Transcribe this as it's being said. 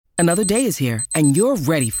Another day is here, and you're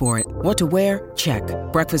ready for it. What to wear? Check.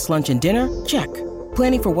 Breakfast, lunch, and dinner? Check.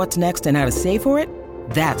 Planning for what's next and how to save for it?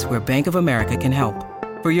 That's where Bank of America can help.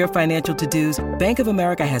 For your financial to-dos, Bank of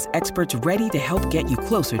America has experts ready to help get you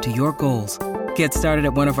closer to your goals. Get started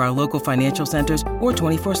at one of our local financial centers or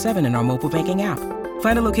 24/7 in our mobile banking app.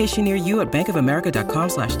 Find a location near you at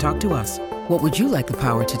bankofamerica.com/talktous. What would you like the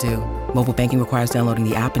power to do? Mobile banking requires downloading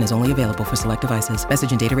the app and is only available for select devices.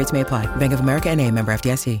 Message and data rates may apply. Bank of America N.A., member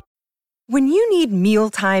FDIC. When you need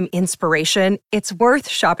mealtime inspiration, it's worth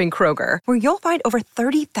shopping Kroger, where you'll find over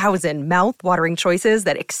 30,000 mouth-watering choices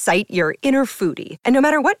that excite your inner foodie. And no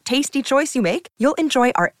matter what tasty choice you make, you'll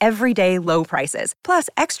enjoy our everyday low prices, plus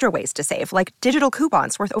extra ways to save, like digital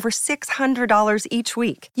coupons worth over $600 each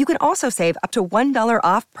week. You can also save up to $1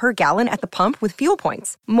 off per gallon at the pump with fuel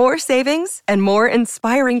points. More savings and more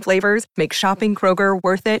inspiring flavors make shopping Kroger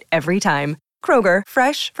worth it every time. Kroger,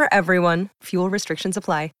 fresh for everyone. Fuel restrictions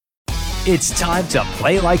apply. It's time to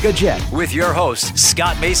play like a Jet with your host,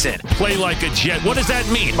 Scott Mason. Play like a Jet. What does that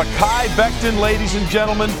mean? Mekhi Becton, ladies and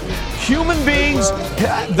gentlemen. Human beings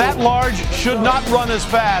that large should not run as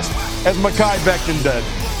fast as Mekhi Becton did.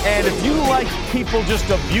 And if you like people just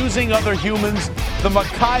abusing other humans, the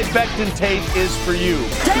Mekhi Becton tape is for you.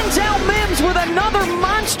 Denzel Mims with another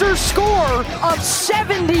monster score of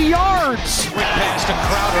 70 yards. Quick pass to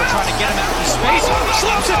Crowder, trying to get him out of space.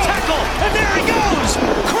 Slips a tackle, and there he goes.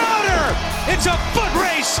 Crowder! It's a foot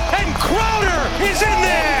race, and Crowder is in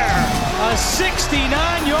there. A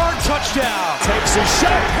 69-yard touchdown. Takes a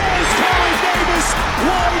shot. Here's Corey Davis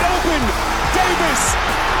wide open. Davis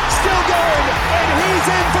still going, and he's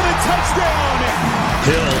in for the touchdown.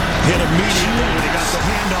 Hill hit immediately when he got the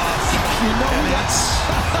handoff. You know that's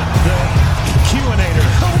the Q-inator.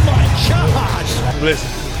 Oh my gosh. Listen,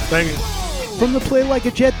 thank you. From the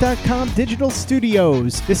PlayLikeAJet.com digital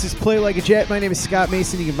studios, this is Play Like a Jet. My name is Scott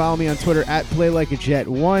Mason. You can follow me on Twitter at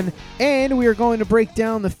PlayLikeAJet1. And we are going to break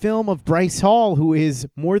down the film of Bryce Hall, who is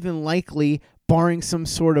more than likely, barring some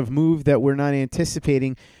sort of move that we're not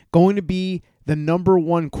anticipating, going to be the number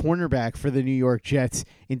one cornerback for the New York Jets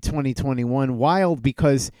in 2021. Wild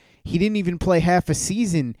because he didn't even play half a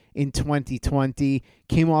season in 2020,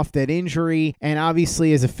 came off that injury, and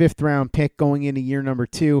obviously as a fifth-round pick going into year number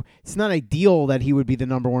 2, it's not ideal that he would be the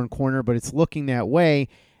number one corner, but it's looking that way.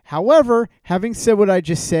 However, having said what I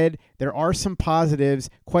just said, there are some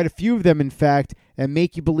positives, quite a few of them in fact, that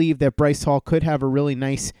make you believe that Bryce Hall could have a really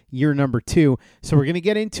nice year number 2. So we're going to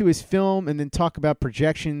get into his film and then talk about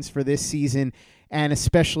projections for this season, and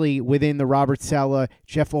especially within the Robert Saleh,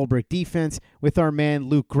 Jeff Ulbrich defense with our man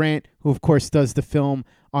Luke Grant, who of course does the film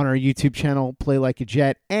on our YouTube channel, Play Like a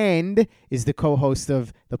Jet, and is the co-host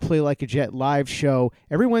of the Play Like a Jet live show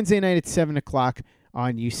every Wednesday night at 7 o'clock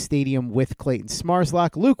on U Stadium with Clayton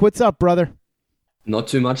Smarslock. Luke, what's up, brother? Not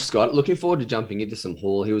too much, Scott. Looking forward to jumping into some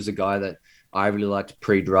Hall. He was a guy that I really liked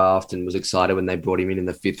pre-draft and was excited when they brought him in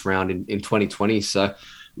the 5th round in 2020. So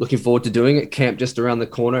looking forward to doing it. Camp just around the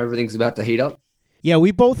corner. Everything's about to heat up. Yeah,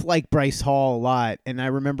 we both like Bryce Hall a lot, and I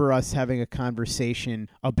remember us having a conversation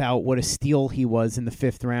about what a steal he was in the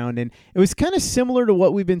 5th round, and it was kind of similar to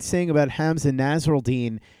what we've been saying about Hamza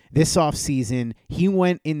Nasruddin this offseason. He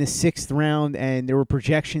went in the 6th round, and there were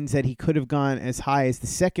projections that he could have gone as high as the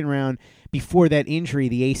 2nd round before that injury,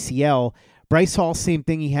 the ACL. Bryce Hall, same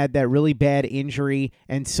thing. He had that really bad injury,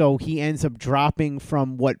 and so he ends up dropping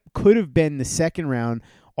from what could have been the 2nd round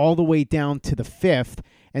all the way down to the 5th.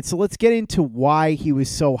 And so let's get into why he was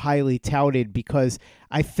so highly touted, because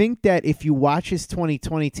I think that if you watch his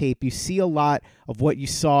 2020 tape, you see a lot of what you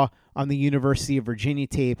saw on the University of Virginia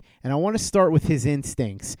tape. And I want to start with his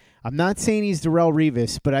instincts. I'm not saying he's Darrelle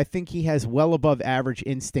Revis, but I think he has well above average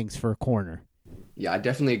instincts for a corner. Yeah, I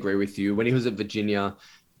definitely agree with you. When he was at Virginia,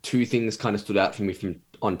 2 things kind of stood out for me from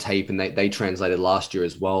on tape, and they translated last year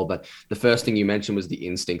as well. But the first thing you mentioned was the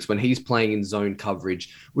instincts. When he's playing in zone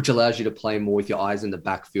coverage, which allows you to play more with your eyes in the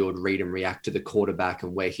backfield, read and react to the quarterback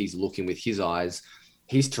and where he's looking with his eyes,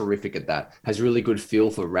 he's terrific at that. Has really good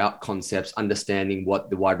feel for route concepts, understanding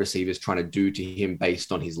what the wide receiver is trying to do to him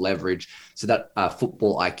based on his leverage. So that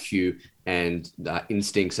football IQ and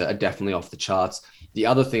instincts are definitely off the charts. The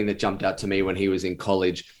other thing that jumped out to me when he was in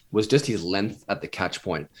college was just his length at the catch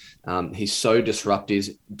point. He's so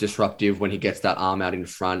disruptive when he gets that arm out in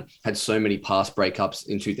front. Had so many pass breakups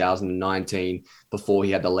in 2019 before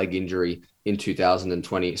he had the leg injury in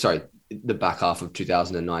 2020. Sorry, the back half of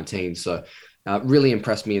 2019. So really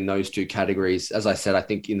impressed me in those 2 categories. As I said, I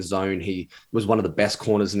think in zone, he was one of the best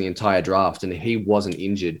corners in the entire draft. And if he wasn't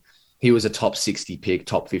injured, he was a top 60 pick,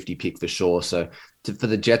 top 50 pick for sure. So for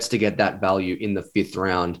the Jets to get that value in the 5th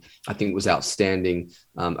round, I think was outstanding.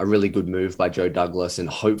 A really good move by Joe Douglas, and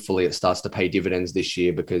hopefully it starts to pay dividends this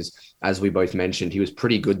year because, as we both mentioned, he was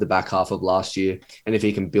pretty good the back half of last year. And if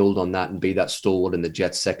he can build on that and be that stalwart in the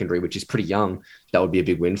Jets secondary, which is pretty young, that would be a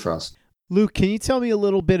big win for us. Luke, can you tell me a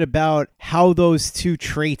little bit about how those two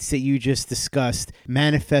traits that you just discussed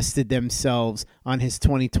manifested themselves on his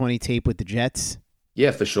 2020 tape with the Jets?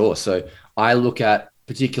 Yeah, for sure. So I look at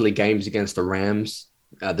particularly games against the Rams,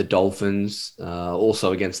 the Dolphins,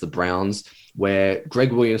 also against the Browns, where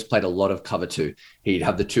Greg Williams played a lot of cover 2. He'd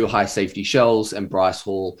have the 2 high safety shells, and Bryce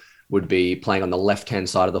Hall would be playing on the left-hand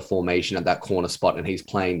side of the formation at that corner spot, and he's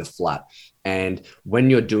playing the flat. And when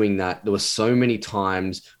you're doing that, there were so many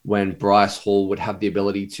times when Bryce Hall would have the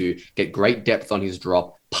ability to get great depth on his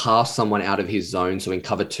drop, pass someone out of his zone. So in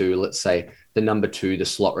cover 2, let's say the number 2, the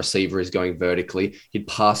slot receiver, is going vertically. He'd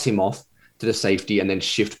pass him off to the safety and then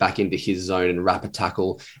shift back into his zone and wrap a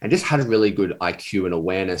tackle, and just had a really good IQ and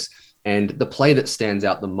awareness. And the play that stands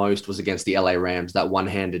out the most was against the LA Rams, that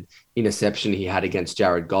one-handed interception he had against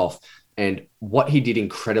Jared Goff. And what he did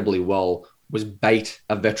incredibly well was bait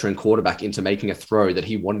a veteran quarterback into making a throw that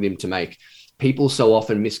he wanted him to make. People so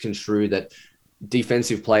often misconstrue that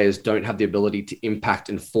defensive players don't have the ability to impact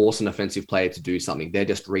and force an offensive player to do something. They're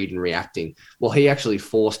just reading and reacting. Well, he actually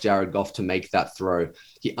forced Jared Goff to make that throw.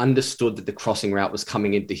 He understood that the crossing route was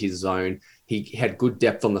coming into his zone. He had good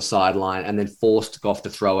depth on the sideline and then forced Goff to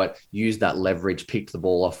throw it, used that leverage, picked the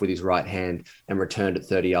ball off with his right hand and returned it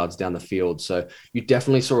 30 yards down the field. So you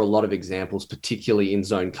definitely saw a lot of examples, particularly in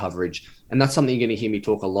zone coverage. And that's something you're going to hear me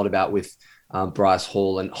talk a lot about with Bryce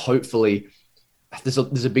Hall. And hopefully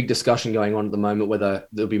there's a big discussion going on at the moment whether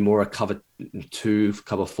there'll be more a cover 2,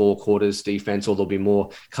 cover 4 quarters defense, or there'll be more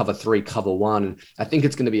cover 3, cover 1. And I think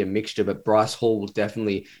it's going to be a mixture, but Bryce Hall will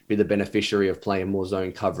definitely be the beneficiary of playing more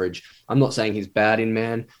zone coverage. I'm not saying he's bad in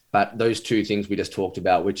man, but those 2 things we just talked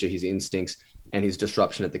about, which are his instincts and his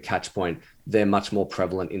disruption at the catch point, they're much more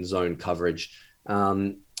prevalent in zone coverage.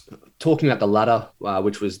 Talking about the latter,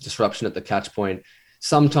 which was disruption at the catch point,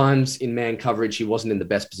 sometimes in man coverage, he wasn't in the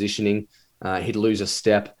best positioning. He'd lose a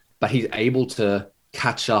step, but he's able to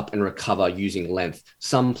catch up and recover using length.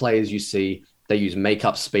 Some players you see, they use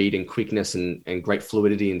make-up speed and quickness and great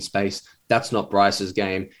fluidity in space. That's not Bryce's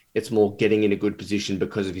game. It's more getting in a good position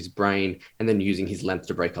because of his brain and then using his length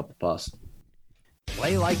to break up a pass.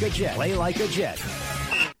 Play like a Jet. Play like a Jet.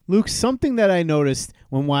 Luke, something that I noticed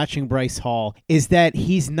when watching Bryce Hall is that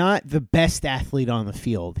he's not the best athlete on the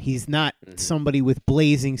field. He's not somebody with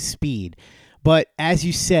blazing speed. But as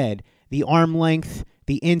you said, the arm length,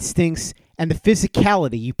 the instincts, and the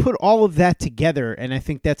physicality, you put all of that together, and I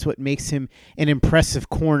think that's what makes him an impressive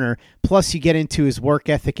corner. Plus, you get into his work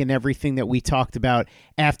ethic and everything that we talked about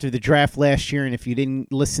after the draft last year, and if you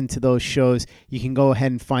didn't listen to those shows, you can go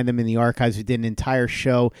ahead and find them in the archives. We did an entire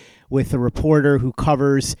show with a reporter who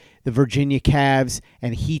covers the Virginia Cavs,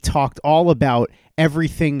 and he talked all about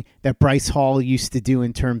everything that Bryce Hall used to do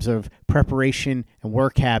in terms of preparation and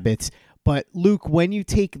work habits. But Luke, when you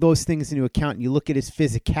take those things into account and you look at his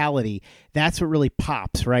physicality, that's what really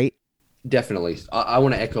pops, right? Definitely. I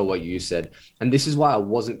want to echo what you said. And this is why I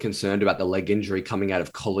wasn't concerned about the leg injury coming out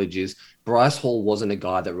of college is Bryce Hall wasn't a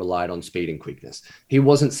guy that relied on speed and quickness. He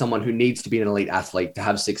wasn't someone who needs to be an elite athlete to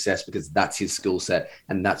have success because that's his skill set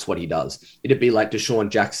and that's what he does. It'd be like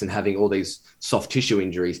Deshaun Jackson having all these soft tissue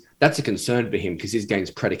injuries. That's a concern for him because his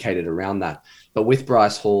game's predicated around that. But with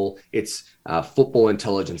Bryce Hall, it's football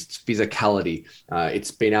intelligence, it's physicality.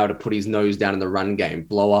 It's being able to put his nose down in the run game,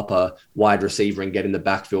 blow up a wide receiver and get in the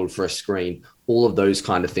backfield for a screen. All of those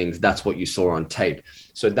kind of things. That's what you saw on tape.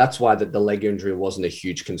 So that's why the leg injury wasn't a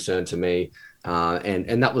huge concern to me.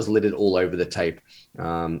 And that was littered all over the tape.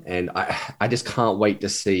 And I just can't wait to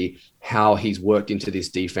see how he's worked into this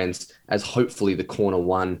defense as hopefully the corner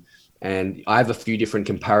 1. And I have a few different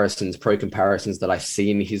pro comparisons that I see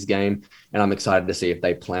in his game, and I'm excited to see if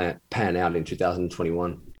they pan out in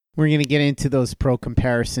 2021. We're going to get into those pro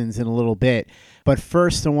comparisons in a little bit. But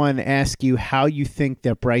first, I want to ask you how you think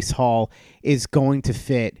that Bryce Hall is going to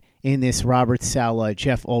fit in this Robert Saleh,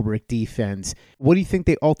 Jeff Ulbrich defense. What do you think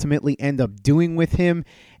they ultimately end up doing with him?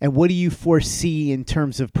 And what do you foresee in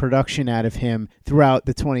terms of production out of him throughout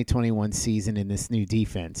the 2021 season in this new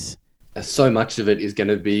defense? So much of it is going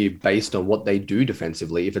to be based on what they do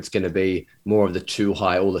defensively. If it's going to be more of the 2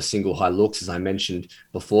 high or the single high looks, as I mentioned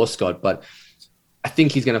before, Scott. But I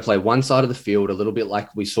think he's going to play one side of the field a little bit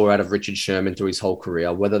like we saw out of Richard Sherman through his whole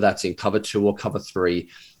career, whether that's in cover 2 or cover 3,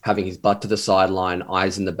 having his butt to the sideline,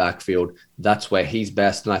 eyes in the backfield. That's where he's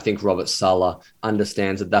best. And I think Robert Saleh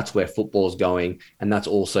understands that that's where football's going. And that's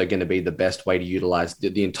also going to be the best way to utilize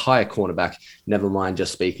the entire cornerback, never mind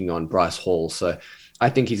just speaking on Bryce Hall. So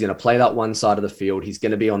I think he's going to play that one side of the field. He's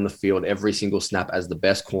going to be on the field every single snap as the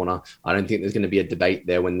best corner. I don't think there's going to be a debate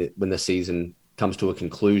there when the season comes to a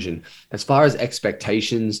conclusion. As far as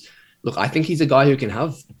expectations, look, I think he's a guy who can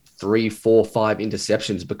have 3, 4, 5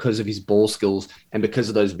 interceptions because of his ball skills and because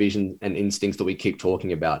of those vision and instincts that we keep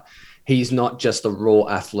talking about. He's not just a raw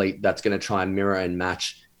athlete that's going to try and mirror and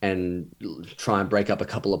match and try and break up a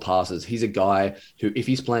couple of passes. He's a guy who, if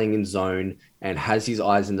he's playing in zone and has his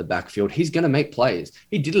eyes in the backfield, he's going to make plays.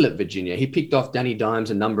 He did it at Virginia. He picked off Danny Dimes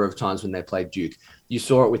a number of times when they played Duke. You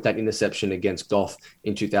saw it with that interception against Goff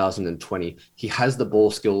in 2020. He has the ball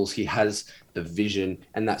skills, he has the vision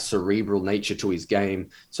and that cerebral nature to his game.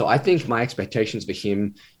 So I think my expectations for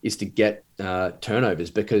him is to get turnovers,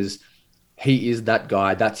 because he is that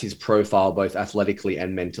guy. That's his profile, both athletically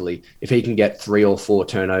and mentally. If he can get 3 or 4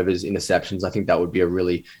 turnovers, interceptions, I think that would be a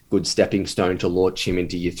really good stepping stone to launch him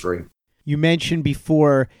into year 3. You mentioned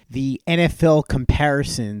before the NFL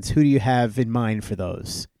comparisons. Who do you have in mind for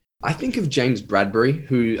those? I think of James Bradbury,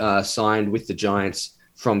 who signed with the Giants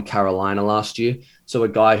from Carolina last year. So a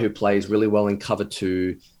guy who plays really well in cover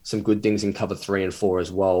 2, some good things in cover 3 and 4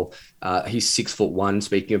 as well. He's 6'1",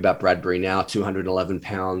 speaking about Bradbury now, 211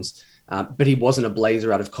 pounds. But he wasn't a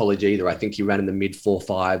blazer out of college either. I think he ran in the mid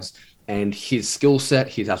 4.5s, and his skill set,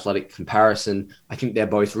 his athletic comparison, I think they're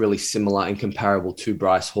both really similar and comparable to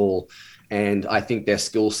Bryce Hall. And I think their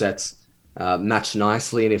skill sets match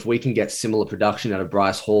nicely. And if we can get similar production out of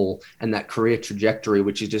Bryce Hall and that career trajectory,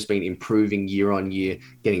 which has just been improving year on year,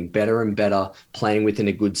 getting better and better, playing within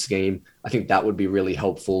a good scheme, I think that would be really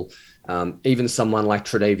helpful. Even someone like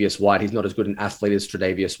Tre'Davious White, he's not as good an athlete as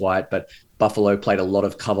Tre'Davious White, but Buffalo played a lot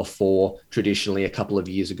of cover 4 traditionally a couple of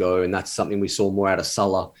years ago, and that's something we saw more out of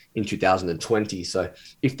Saleh in 2020. So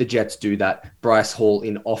if the Jets do that, Bryce Hall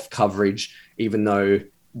in off coverage, even though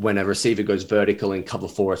when a receiver goes vertical in cover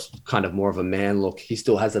 4, it's kind of more of a man look, he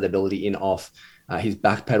still has that ability in off. His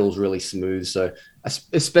back pedal's really smooth. So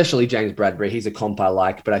especially James Bradbury, he's a comp I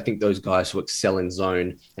like, but I think those guys who excel in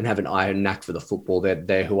zone and have an eye and knack for the football,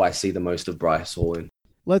 they're who I see the most of Bryce Hall in.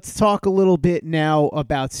 Let's talk a little bit now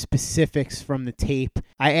about specifics from the tape.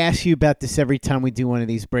 I ask you about this every time we do one of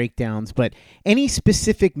these breakdowns, but any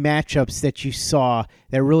specific matchups that you saw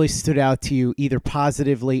that really stood out to you, either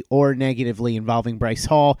positively or negatively, involving Bryce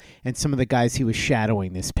Hall and some of the guys he was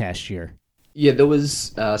shadowing this past year? Yeah, there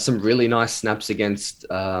was some really nice snaps against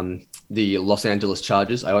the Los Angeles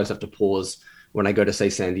Chargers. I always have to pause when I go to say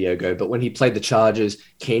San Diego, but when he played the Chargers,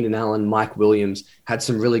 Keenan Allen, Mike Williams had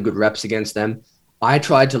some really good reps against them. I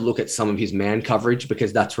tried to look at some of his man coverage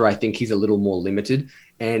because that's where I think he's a little more limited.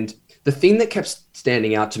 And the thing that kept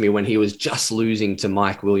standing out to me when he was just losing to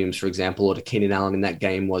Mike Williams, for example, or to Keenan Allen in that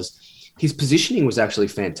game was his positioning was actually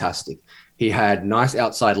fantastic. He had nice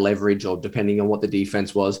outside leverage, or depending on what the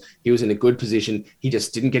defense was, he was in a good position. He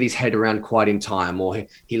just didn't get his head around quite in time, or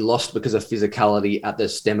he lost because of physicality at the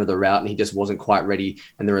stem of the route and he just wasn't quite ready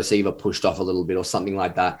and the receiver pushed off a little bit or something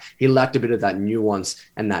like that. He lacked a bit of that nuance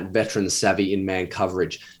and that veteran savvy in man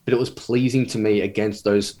coverage. But it was pleasing to me against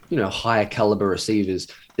those, higher caliber receivers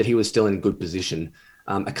that he was still in good position.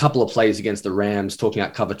 A couple of plays against the Rams, talking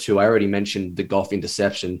about cover 2, I already mentioned the Goff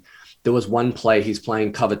interception. There was one play, he's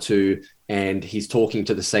playing cover 2 and he's talking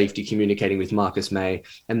to the safety, communicating with Marcus May,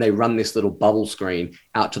 and they run this little bubble screen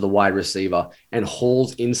out to the wide receiver, and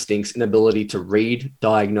Hall's instincts and ability to read,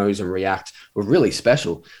 diagnose, and react were really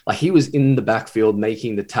special. Like, he was in the backfield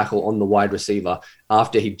making the tackle on the wide receiver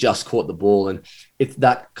after he just caught the ball. And it's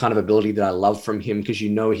that kind of ability that I love from him, because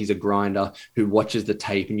he's a grinder who watches the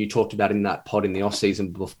tape. And you talked about in that pod in the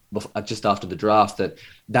offseason just after the draft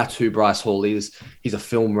that's who Bryce Hall is. He's a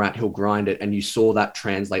film rat. He'll grind it. And you saw that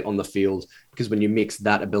translate on the field, because when you mix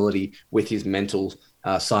that ability with his mental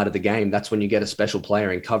side of the game, that's when you get a special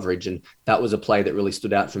player in coverage. And that was a play that really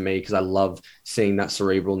stood out for me, because I love seeing that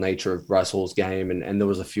cerebral nature of Bryce Hall's game. And there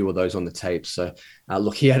was a few of those on the tape. So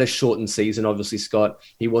look, he had a shortened season, obviously, Scott.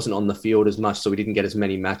 He wasn't on the field as much, so we didn't get as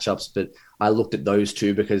many matchups. But I looked at those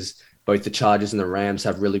two because both the Chargers and the Rams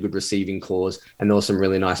have really good receiving cores, and there were some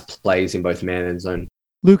really nice plays in both man and zone.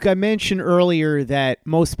 Luke, I mentioned earlier that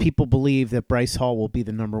most people believe that Bryce Hall will be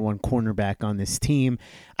the number 1 cornerback on this team.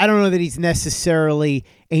 I don't know that he's necessarily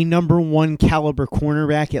a number 1 caliber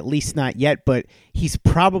cornerback, at least not yet, but he's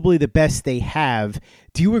probably the best they have.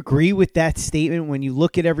 Do you agree with that statement? When you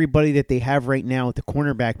look at everybody that they have right now at the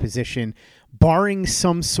cornerback position, barring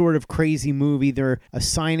some sort of crazy move, either a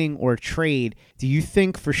signing or a trade, do you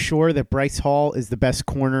think for sure that Bryce Hall is the best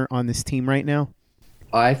corner on this team right now?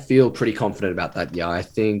 I feel pretty confident about that. Yeah, I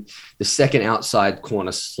think the second outside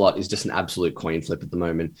corner slot is just an absolute coin flip at the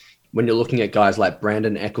moment. When you're looking at guys like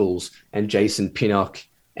Brandon Eccles and Jason Pinnock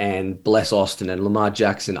and Bless Austin and Lamar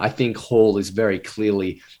Jackson, I think Hall is very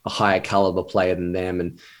clearly a higher caliber player than them.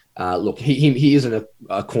 And look, he isn't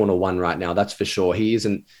a corner one right now, that's for sure. He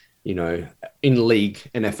isn't, in league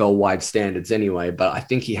NFL wide standards anyway, but I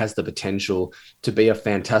think he has the potential to be a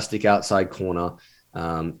fantastic outside corner.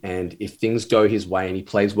 And if things go his way and he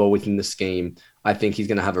plays well within the scheme, I think he's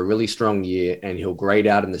going to have a really strong year and he'll grade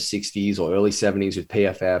out in the 60s or early 70s with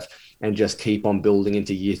PFF and just keep on building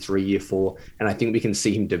into year 3, year 4. And I think we can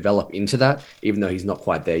see him develop into that, even though he's not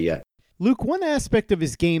quite there yet. Luke, one aspect of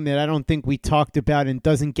his game that I don't think we talked about and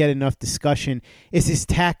doesn't get enough discussion is his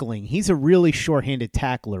tackling. He's a really short-handed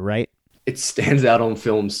tackler, right? It stands out on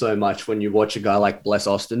film so much when you watch a guy like Bless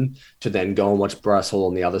Austin to then go and watch Bryce Hall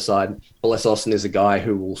on the other side. Bless Austin is a guy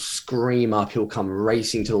who will scream up. He'll come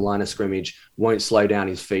racing to the line of scrimmage, won't slow down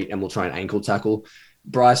his feet, and will try and ankle tackle.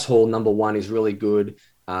 Bryce Hall, number one, is really good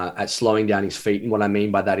at slowing down his feet. And what I mean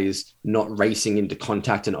by that is not racing into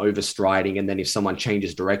contact and overstriding. And then if someone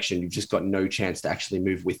changes direction, you've just got no chance to actually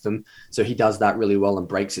move with them. So he does that really well and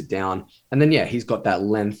breaks it down. And then, he's got that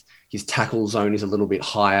length. His tackle zone is a little bit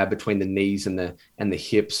higher between the knees and the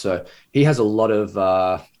hips. So he has a lot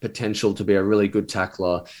of potential to be a really good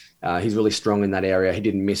tackler. He's really strong in that area. He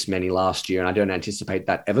didn't miss many last year, and I don't anticipate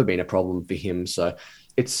that ever being a problem for him. So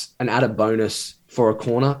it's an added bonus for a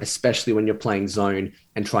corner, especially when you're playing zone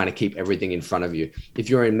and trying to keep everything in front of you. If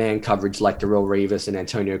you're in man coverage like Darrelle Revis and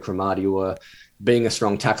Antonio Cromartie were, being a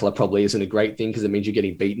strong tackler probably isn't a great thing because it means you're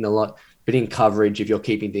getting beaten a lot. But in coverage, if you're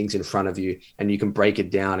keeping things in front of you and you can break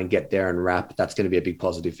it down and get there and wrap, that's going to be a big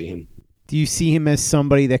positive for him. Do you see him as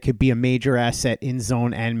somebody that could be a major asset in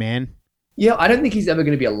zone and man? Yeah, I don't think he's ever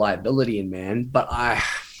going to be a liability in man, but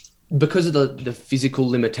because of the physical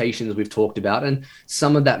limitations we've talked about, and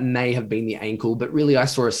some of that may have been the ankle, but really I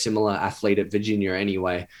saw a similar athlete at Virginia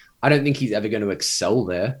anyway. I don't think he's ever going to excel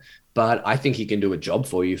there, but I think he can do a job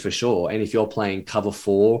for you for sure. And if you're playing cover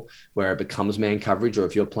 4 where it becomes man coverage, or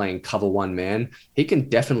if you're playing cover 1 man, he can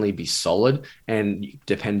definitely be solid and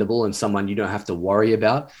dependable and someone you don't have to worry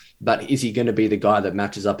about. But is he going to be the guy that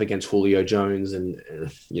matches up against Julio Jones and,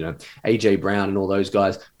 AJ Brown and all those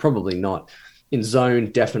guys? Probably not. In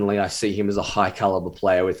zone, definitely I see him as a high caliber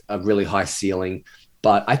player with a really high ceiling.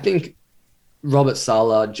 But I think Robert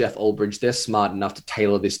Saleh, Jeff Ulbrich, they're smart enough to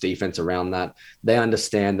tailor this defense around that. They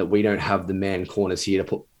understand that we don't have the man corners here to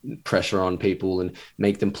put pressure on people and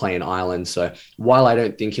make them play an island. So while I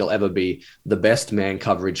don't think he'll ever be the best man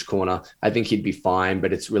coverage corner, I think he'd be fine,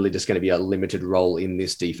 but it's really just going to be a limited role in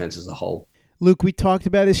this defense as a whole. Luke, we talked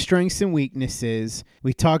about his strengths and weaknesses.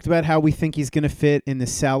 We talked about how we think he's going to fit in the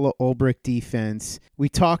Saleh Ulbrich defense. We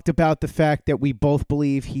talked about the fact that we both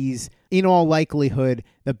believe he's, in all likelihood,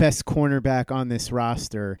 the best cornerback on this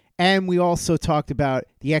roster. And we also talked about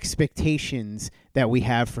the expectations that we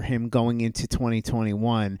have for him going into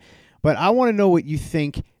 2021. But I want to know what you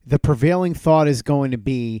think the prevailing thought is going to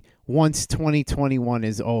be once 2021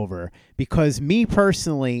 is over. Because me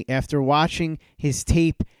personally, after watching his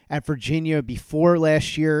tape at Virginia before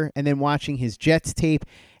last year and then watching his Jets tape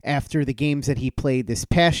after the games that he played this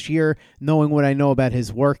past year, knowing what I know about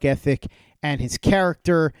his work ethic and his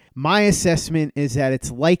character, my assessment is that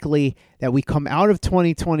it's likely that we come out of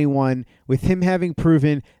 2021 with him having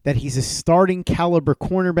proven that he's a starting caliber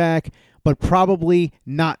cornerback, but probably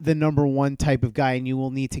not the number one type of guy, and you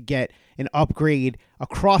will need to get an upgrade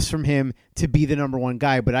across from him to be the number one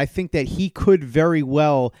guy. But I think that he could very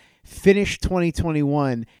well finish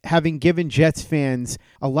 2021 having given Jets fans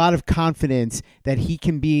a lot of confidence that he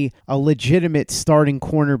can be a legitimate starting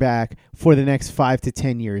cornerback for the next 5 to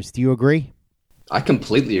 10 years. Do you agree? I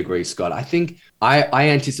completely agree, Scott. I think I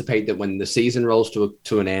anticipate that when the season rolls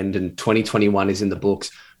to an end and 2021 is in the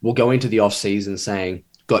books, we'll go into the offseason saying,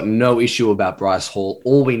 got no issue about Bryce Hall.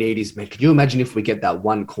 All we need is, man, can you imagine if we get that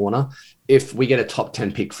one corner? If we get a top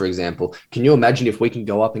 10 pick, for example, can you imagine if we can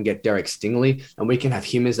go up and get Derek Stingley and we can have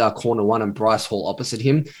him as our corner 1 and Bryce Hall opposite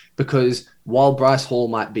him? Because while Bryce Hall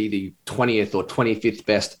might be the 20th or 25th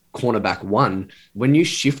best cornerback 1, when you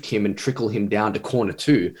shift him and trickle him down to corner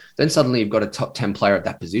 2, then suddenly you've got a top 10 player at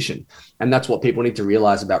that position. And that's what people need to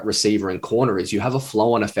realize about receiver and corner is you have a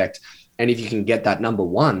flow-on effect. And if you can get that number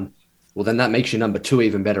 1, well, then that makes your number 2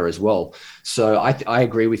 even better as well. So I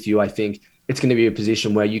agree with you. I think it's going to be a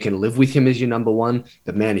position where you can live with him as your number one.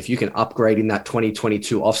 But man, if you can upgrade in that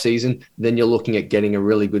 2022 offseason, then you're looking at getting a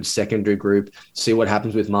really good secondary group, see what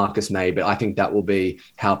happens with Marcus May. But I think that will be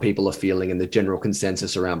how people are feeling and the general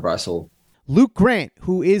consensus around Bryce Hall. Luke Grant,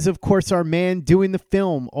 who is, of course, our man doing the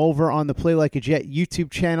film over on the Play Like a Jet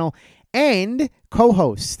YouTube channel and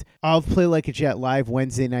co-host of Play Like a Jet live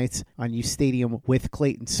Wednesday nights on U Stadium with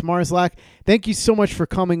Clayton Smarslak. Thank you so much for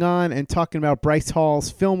coming on and talking about Bryce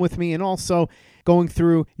Hall's film with me, and also going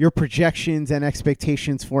through your projections and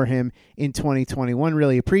expectations for him in 2021.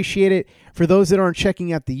 Really appreciate it. For those that aren't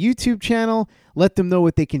checking out the YouTube channel, let them know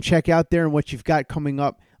what they can check out there and what you've got coming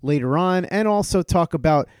up later on, and also talk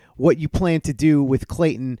about what you plan to do with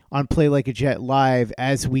Clayton on Play Like a Jet live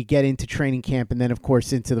as we get into training camp and then, of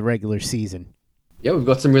course, into the regular season. Yeah, we've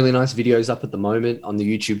got some really nice videos up at the moment on the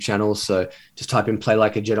YouTube channel. So just type in Play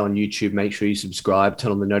Like a Jet on YouTube. Make sure you subscribe,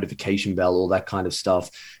 turn on the notification bell, all that kind of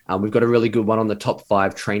stuff. We've got a really good one on the top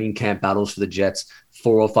 5 training camp battles for the Jets,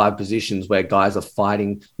 4 or 5 positions where guys are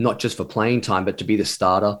fighting not just for playing time, but to be the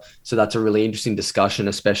starter. So that's a really interesting discussion,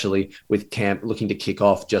 especially with camp looking to kick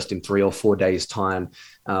off just in 3 or 4 days' time.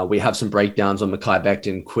 We have some breakdowns on Mekhi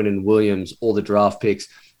Becton, Quinnen Williams, all the draft picks,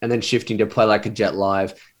 and then shifting to Play Like a Jet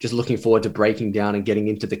live, just looking forward to breaking down and getting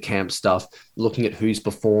into the camp stuff, looking at who's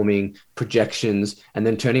performing, projections, and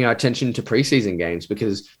then turning our attention to preseason games,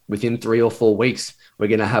 because within 3 or 4 weeks, we're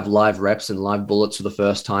going to have live reps and live bullets for the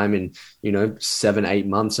first time in, 7-8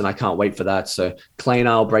 months. And I can't wait for that. So Clay and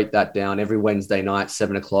I'll break that down every Wednesday night,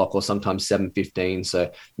 7:00 or sometimes 7:15. So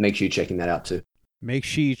make sure you're checking that out too. Make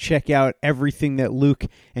sure you check out everything that Luke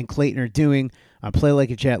and Clayton are doing on Play Like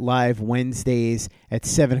a Jet live Wednesdays at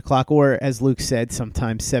 7:00, or as Luke said,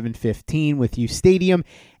 sometimes 7:15 with U Stadium.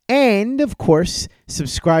 And, of course,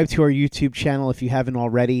 subscribe to our YouTube channel if you haven't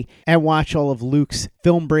already, and watch all of Luke's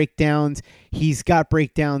film breakdowns. He's got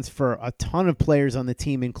breakdowns for a ton of players on the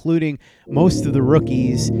team, including most of the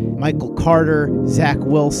rookies, Michael Carter, Zach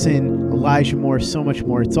Wilson, Elijah Moore, so much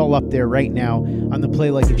more. It's all up there right now on the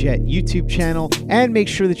Play Like a Jet YouTube channel. And make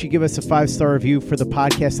sure that you give us a 5-star review for the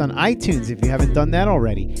podcast on iTunes if you haven't done that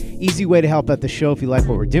already. Easy way to help out the show if you like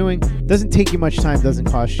what we're doing. Doesn't take you much time, doesn't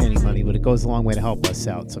cost you any money, but it goes a long way to help us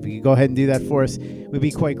out. So if you could go ahead and do that for us, we'd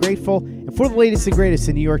be quite grateful. And for the latest and greatest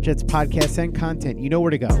in New York Jets podcasts and content, you know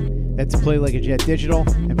where to go. That's Play Like a Jet Digital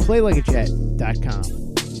and PlayLikeAJet.com.